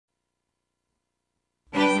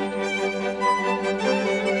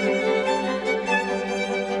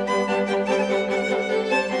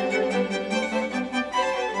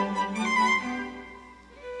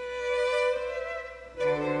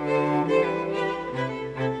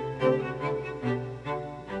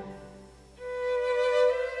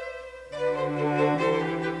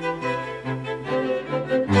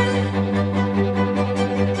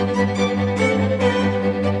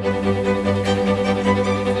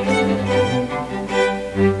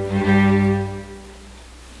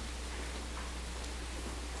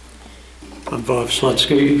Bob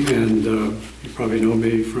Slutzky, and you probably know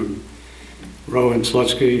me from Rowe and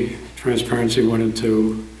Slutzky, Transparency 1 and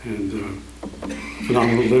 2, and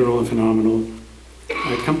Phenomenal, Literal and Phenomenal.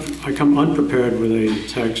 I come unprepared with a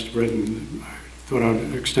text written. I thought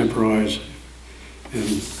I'd extemporize,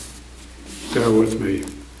 and bear with me.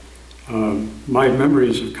 My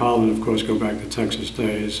memories of Colin, of course, go back to Texas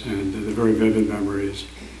days, and they're very vivid memories.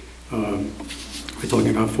 We're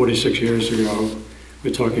talking about 46 years ago.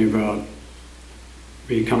 We're talking about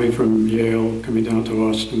me coming from Yale, coming down to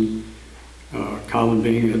Austin, Colin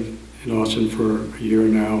being in Austin for a year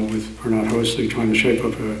now with Bernard Hostley, trying to shape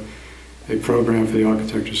up a program for the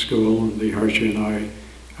architecture school, and Lee Hershey and I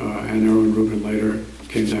and Erwin Rubin later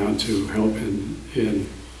came down to help in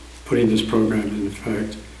putting this program in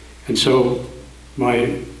effect. And so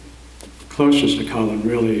my closeness to Colin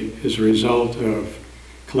really is a result of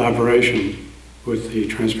collaboration with the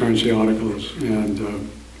transparency articles, and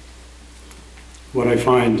what I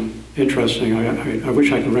find interesting, I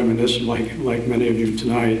wish I could reminisce like many of you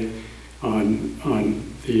tonight on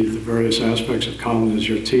the various aspects of Colin as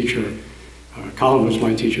your teacher. Colin was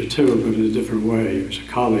my teacher too, but in a different way. He was a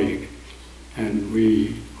colleague, and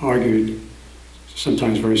we argued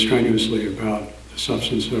sometimes very strenuously about the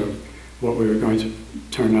substance of what we were going to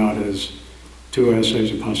turn out as 2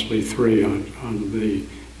 essays and possibly 3 on the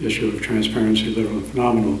issue of transparency, literal and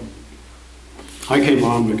phenomenal. I came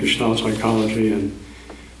on with Gestalt psychology and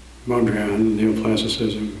Mondrian and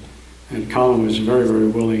neoplasticism, and Colin was very, very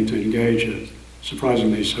willing to engage it,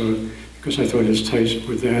 surprisingly so, because I thought his tastes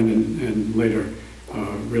were then and later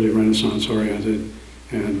really Renaissance oriented,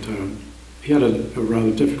 and he had a rather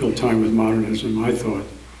difficult time with modernism, I thought.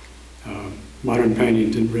 Modern painting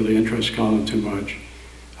didn't really interest Colin too much.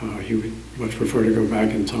 He would much prefer to go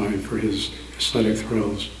back in time for his aesthetic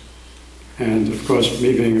thrills. And of course,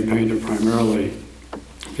 me being a painter primarily,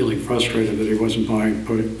 feeling frustrated that he wasn't buying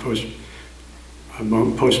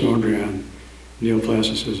post-Mondrian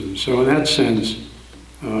neoplasticism. So in that sense,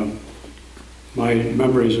 my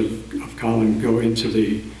memories of Colin go into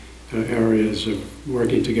the areas of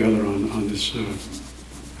working together on this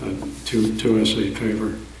two essay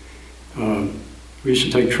paper. We used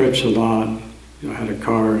to take trips a lot. I had a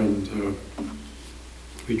car, and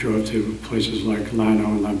we drove to places like Llano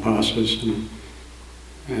and Lampasas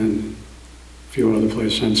and a few other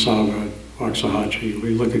places, San Saba, Waxahachie.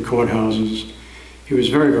 We looked at courthouses. He was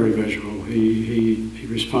very, very visual. He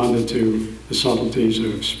responded to the subtleties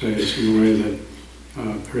of space in a way that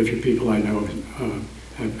very few people I know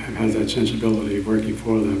have had that sensibility of working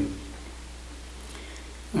for them.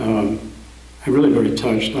 I'm really very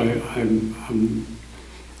touched. I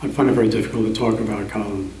find it very difficult to talk about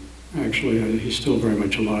Colin. Actually, he's still very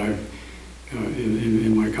much alive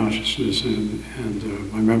in my consciousness, and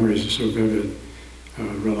my memories are so vivid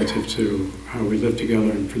relative to how we lived together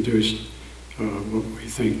and produced what we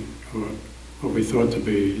think, or what we thought to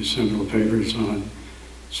be seminal papers on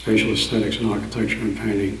spatial aesthetics and architecture and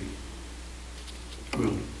painting.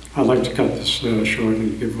 Well, I'd like to cut this short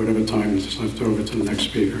and give whatever time is left over to the next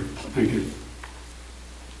speaker. Thank you.